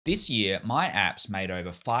This year, my apps made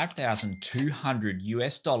over 5,200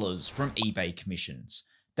 US dollars from eBay commissions.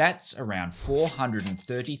 That's around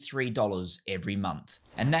 $433 every month.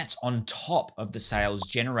 And that's on top of the sales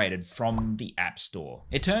generated from the App Store.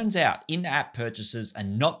 It turns out in-app purchases are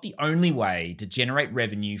not the only way to generate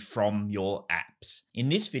revenue from your apps. In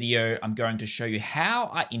this video, I'm going to show you how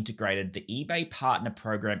I integrated the eBay Partner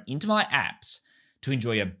Program into my apps to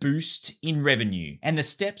enjoy a boost in revenue, and the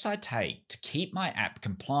steps I take to keep my app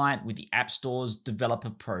compliant with the App Store's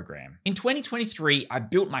developer program. In 2023, I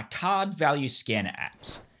built my card value scanner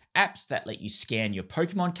apps that let you scan your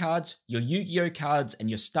Pokemon cards, your Yu-Gi-Oh cards, and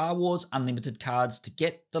your Star Wars Unlimited cards to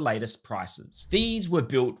get the latest prices. These were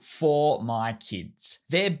built for my kids.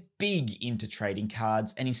 They're big into trading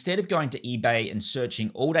cards, and instead of going to eBay and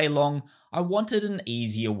searching all day long, I wanted an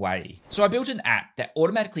easier way. So I built an app that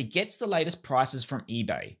automatically gets the latest prices from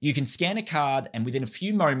eBay. You can scan a card, and within a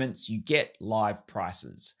few moments, you get live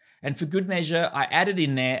prices. And for good measure, I added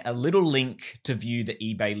in there a little link to view the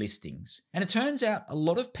eBay listings. And it turns out a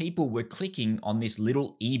lot of people were clicking on this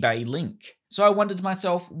little eBay link. So I wondered to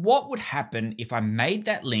myself, what would happen if I made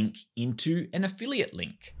that link into an affiliate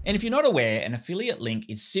link? And if you're not aware, an affiliate link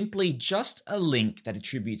is simply just a link that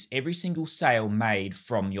attributes every single sale made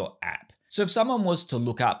from your app. So if someone was to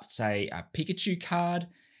look up, say, a Pikachu card,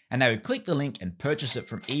 and they would click the link and purchase it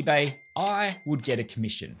from eBay, I would get a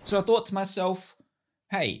commission. So I thought to myself,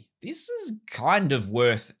 hey, this is kind of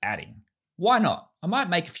worth adding. Why not? I might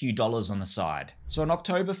make a few dollars on the side. So on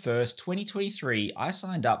October 1st, 2023, I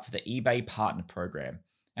signed up for the eBay Partner Program,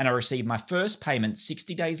 and I received my first payment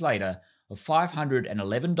 60 days later of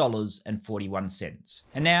 $511.41.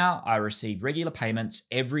 And now I receive regular payments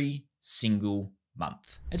every single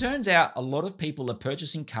month. It turns out a lot of people are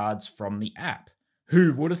purchasing cards from the app.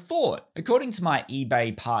 Who would have thought? According to my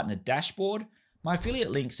eBay Partner dashboard, my affiliate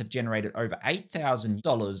links have generated over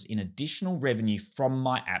 $8,000 in additional revenue from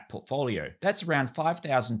my app portfolio. That's around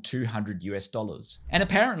 5,200 US dollars. And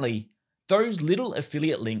apparently, those little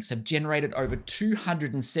affiliate links have generated over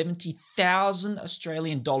 270,000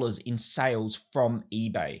 Australian dollars in sales from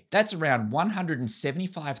eBay. That's around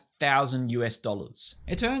 175,000 US dollars.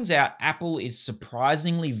 It turns out Apple is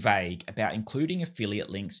surprisingly vague about including affiliate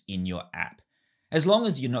links in your app. As long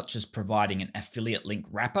as you're not just providing an affiliate link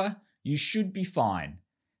wrapper, you should be fine.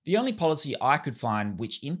 The only policy I could find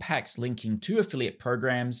which impacts linking to affiliate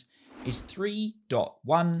programs is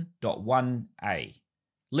 3.1.1a,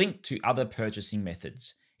 link to other purchasing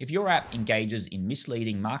methods. If your app engages in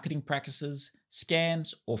misleading marketing practices,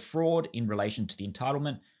 scams, or fraud in relation to the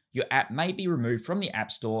entitlement, your app may be removed from the App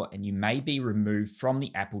Store and you may be removed from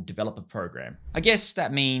the Apple Developer Program. I guess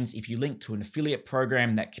that means if you link to an affiliate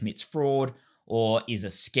program that commits fraud or is a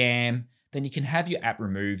scam, then you can have your app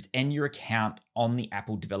removed and your account on the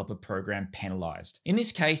Apple Developer Program penalized. In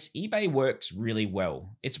this case, eBay works really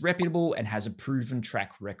well. It's reputable and has a proven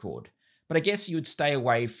track record. But I guess you would stay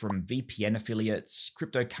away from VPN affiliates,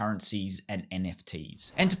 cryptocurrencies, and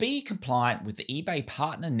NFTs. And to be compliant with the eBay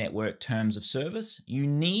Partner Network Terms of Service, you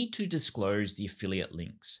need to disclose the affiliate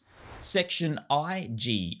links. Section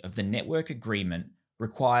IG of the network agreement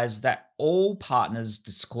requires that all partners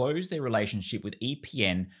disclose their relationship with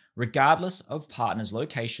EPN regardless of partner's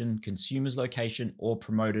location, consumer's location, or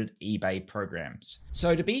promoted eBay programs.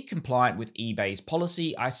 So to be compliant with eBay's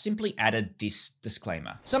policy, I simply added this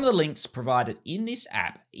disclaimer. Some of the links provided in this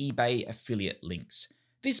app, eBay affiliate links.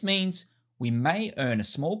 This means we may earn a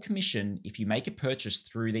small commission if you make a purchase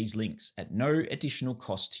through these links at no additional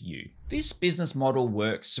cost to you. This business model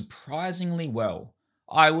works surprisingly well.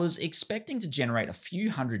 I was expecting to generate a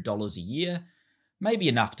few $100s a year, maybe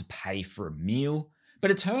enough to pay for a meal,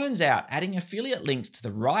 but it turns out adding affiliate links to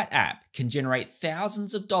the right app can generate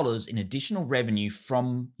thousands of dollars in additional revenue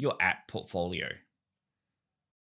from your app portfolio.